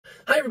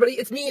Hi everybody,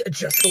 it's me,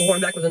 Jessica Lahore.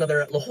 I'm back with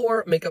another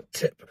Lahore makeup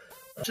tip.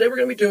 Today we're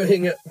going to be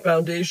doing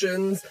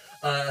foundations,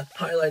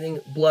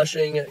 highlighting,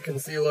 blushing,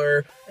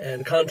 concealer,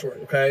 and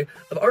contouring, okay?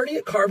 I've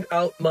already carved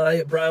out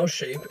my brow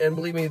shape, and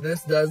believe me,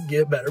 this does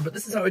get better, but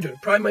this is how I do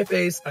it. Prime my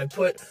face, I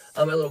put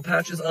my little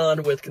patches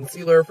on with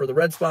concealer for the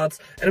red spots,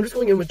 and I'm just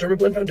going in with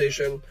Dermablend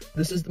foundation.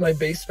 This is my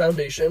base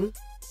foundation,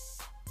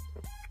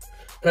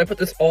 and I put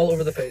this all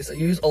over the face. I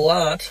use a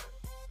lot,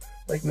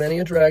 like many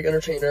a drag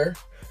entertainer.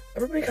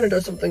 Everybody kind of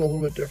does something a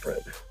little bit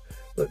different,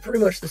 but pretty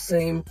much the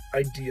same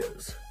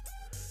ideas.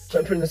 So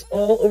I'm putting this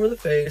all over the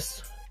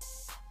face.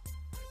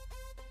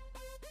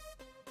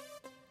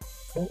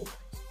 Oh,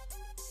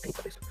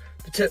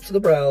 the tips of the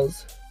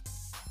brows.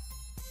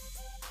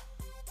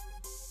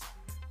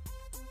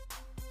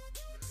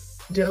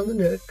 Down the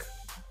neck.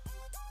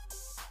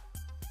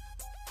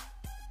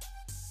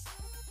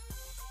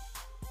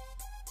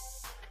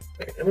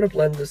 Okay, I'm going to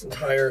blend this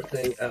entire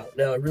thing out.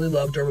 Now, I really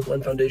love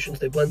Dermablend foundations.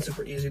 They blend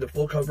super easy to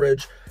full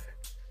coverage.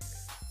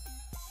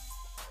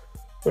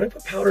 When I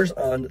put powders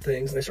on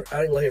things and I start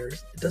adding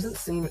layers, it doesn't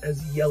seem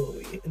as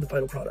yellowy in the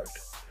final product.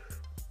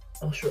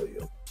 I'll show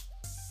you.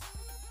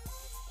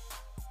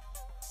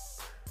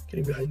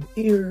 Getting behind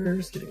the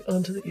ears, getting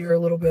onto the ear a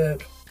little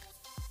bit.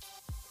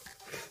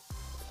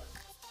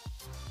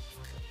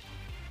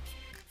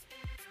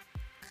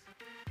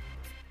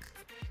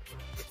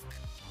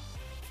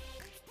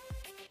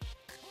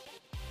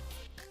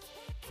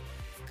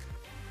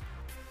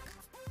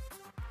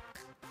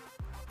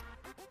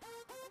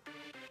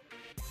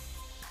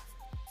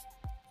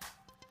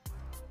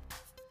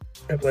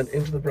 I blend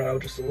into the brow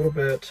just a little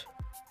bit.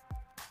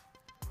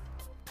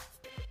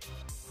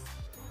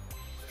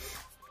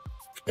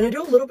 And I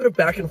do a little bit of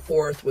back and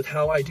forth with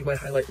how I do my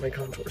highlight and my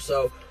contour.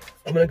 So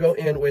I'm going to go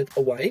in with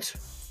a white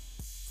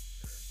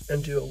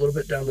and do a little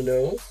bit down the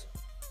nose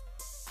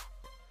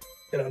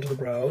and onto the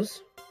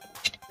brows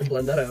and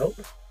blend that out.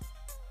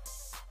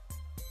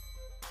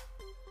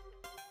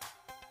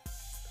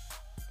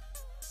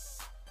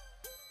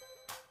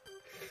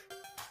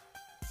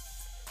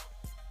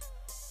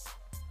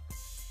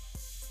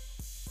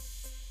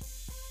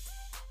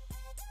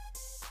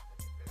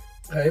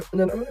 Okay, and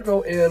then I'm going to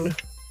go in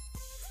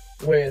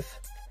with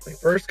my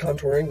first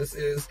contouring. This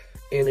is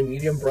in a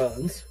medium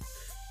bronze.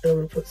 And I'm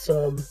going to put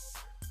some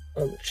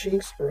on the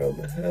cheeks, around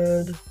the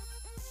head,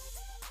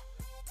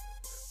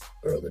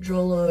 around the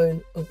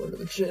jawline, up under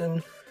the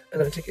chin.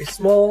 And I take a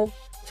small,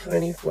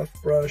 tiny fluff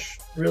brush,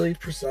 really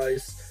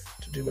precise,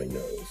 to do my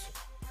nose.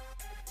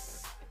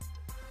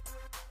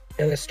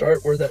 And I start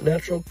where that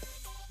natural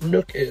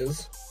nook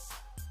is,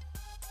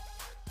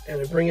 and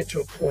I bring it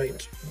to a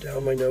point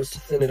down my nose to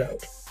thin it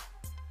out.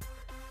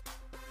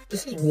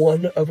 This is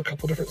one of a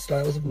couple different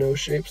styles of nose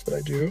shapes that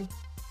I do.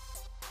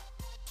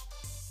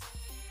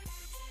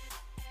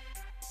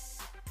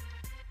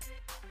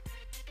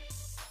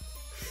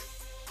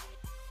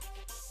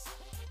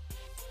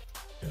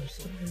 Other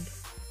side.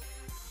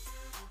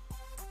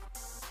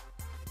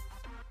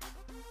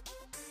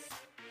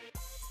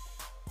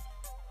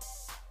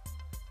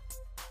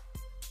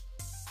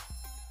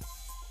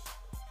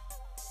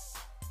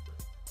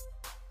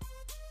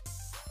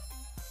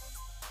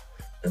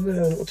 And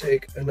then we'll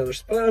take another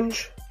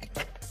sponge,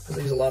 because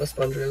I use a lot of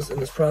sponges in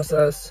this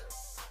process,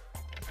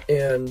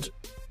 and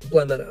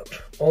blend that out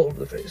all over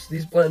the face.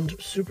 These blend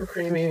super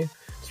creamy,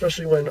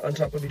 especially when on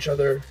top of each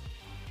other.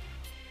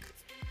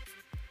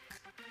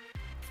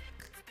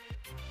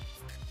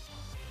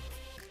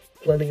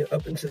 Blending it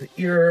up into the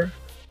ear,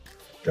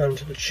 down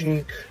into the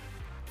cheek.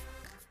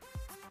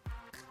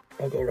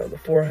 I'll go around the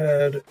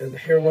forehead and the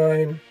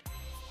hairline.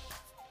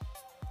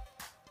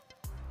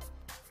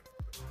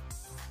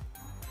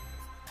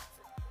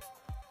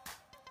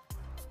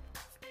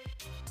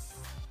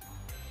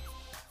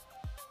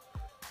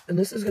 And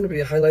this is going to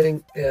be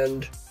highlighting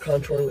and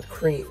contouring with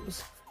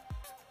creams.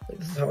 Like,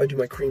 this is how I do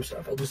my cream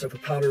stuff. I'll do stuff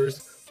with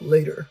powders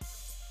later.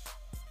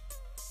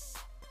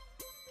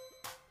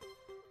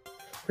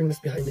 Bring this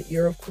behind the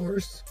ear, of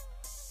course.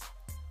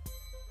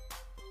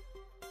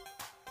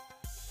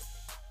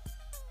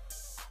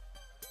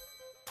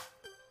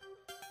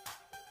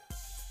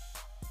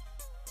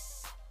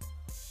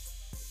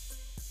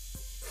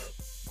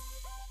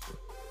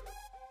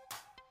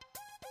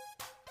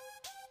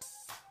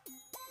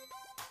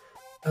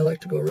 I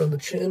like to go around the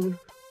chin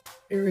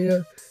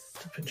area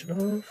to pinch it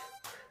off,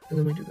 and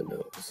then we do the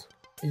nose.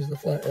 Use the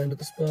flat end of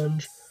the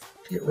sponge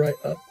to get right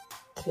up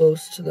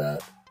close to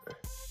that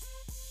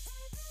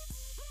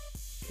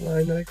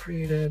line that I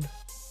created.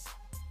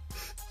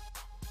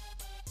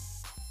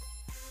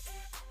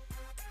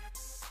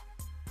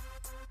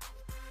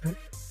 Okay.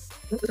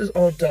 Once this is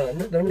all done,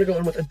 then I'm going to go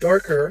in with a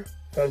darker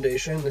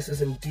foundation. This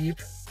is in Deep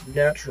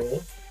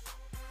Natural.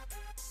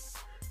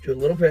 Do a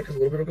little bit, because a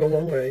little bit will go a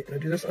long way. And I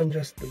do this on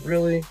just the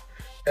really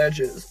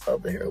edges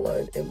of the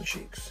hairline and the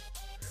cheeks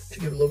to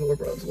give a little bit more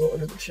bronze glow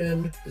under the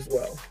chin as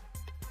well.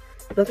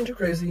 Nothing too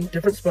crazy,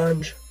 different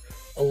sponge.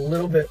 A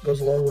little bit goes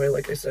a long way,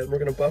 like I said. We're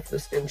going to buff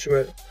this into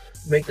it,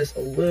 make this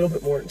a little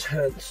bit more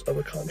intense of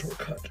a contour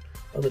cut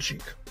on the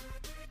cheek.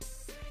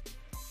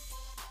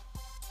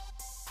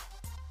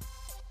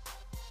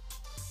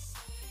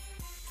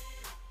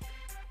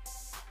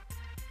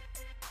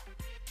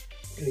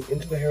 getting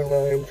into the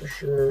hairline for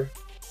sure.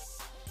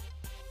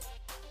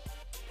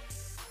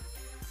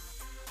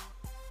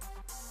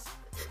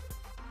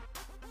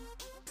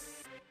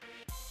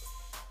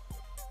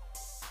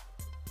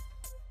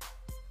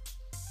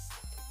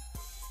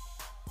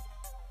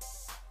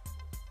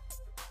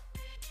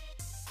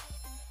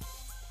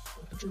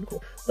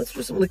 Cool. Let's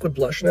do some liquid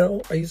blush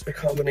now. I use a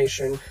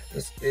combination.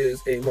 This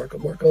is a Marco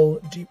Marco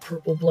deep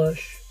purple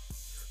blush,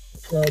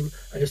 plum.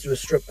 I just do a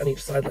strip on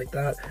each side like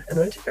that. And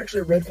then I take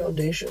actually a red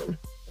foundation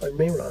by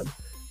Mehron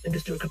and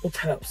just do a couple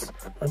taps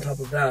on top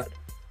of that.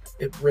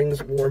 It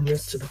brings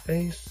warmness to the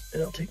face.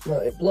 And I'll take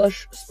my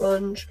blush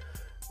sponge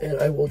and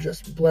I will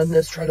just blend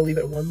this, try to leave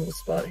it in one little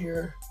spot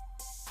here.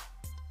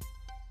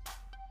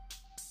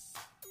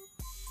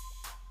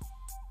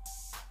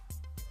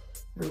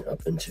 Bring it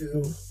up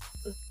into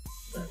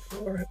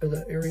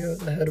that area of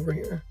the head over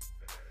here,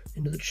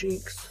 into the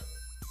cheeks.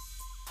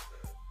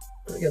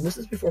 And again, this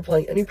is before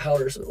applying any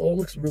powder, so it all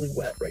looks really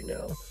wet right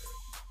now.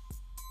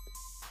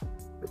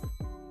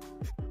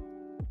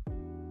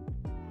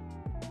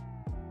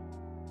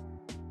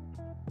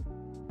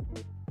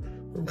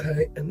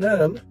 Okay, and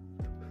then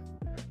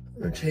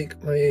I'm going to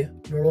take my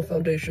normal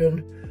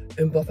foundation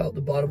and buff out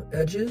the bottom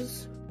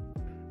edges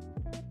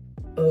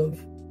of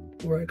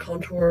where I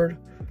contoured.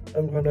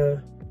 I'm going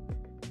to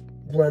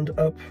blend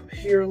up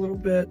here a little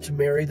bit to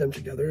marry them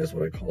together is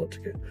what I call it,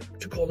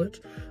 to call it.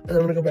 And then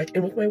I'm going to go back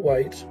in with my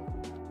white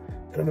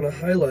and I'm going to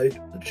highlight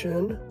the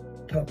chin,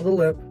 top of the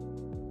lip,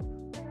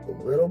 a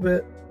little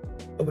bit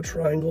of a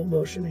triangle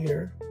motion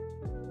here,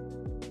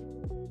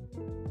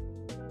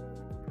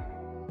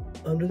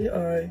 under the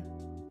eye,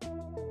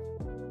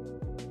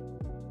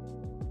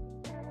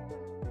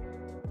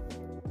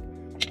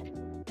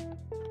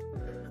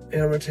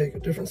 and I'm going to take a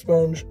different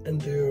sponge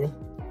and do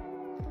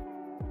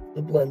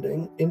the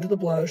blending into the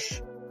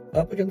blush,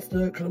 up against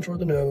the contour of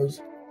the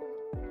nose.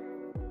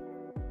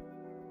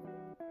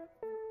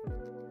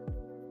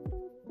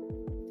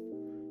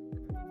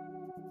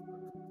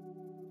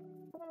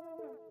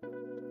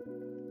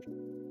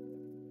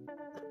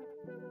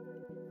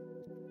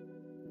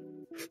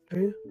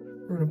 Okay,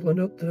 we're gonna blend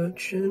out the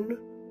chin,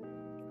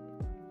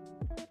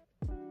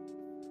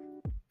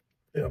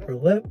 the upper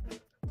lip,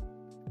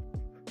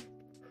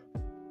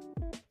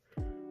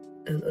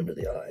 and under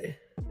the eye.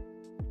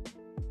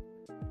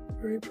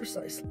 Very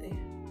precisely.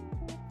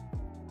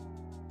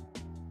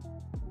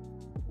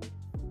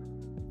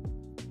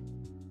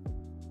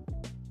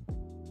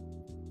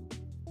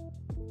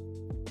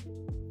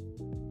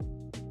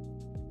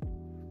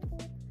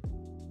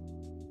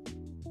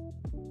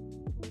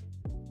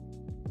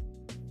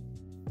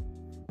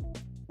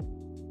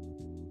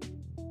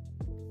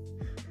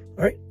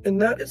 All right,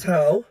 and that is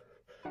how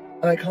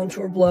I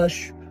contour,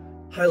 blush,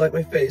 highlight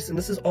my face, and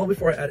this is all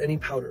before I add any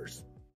powders.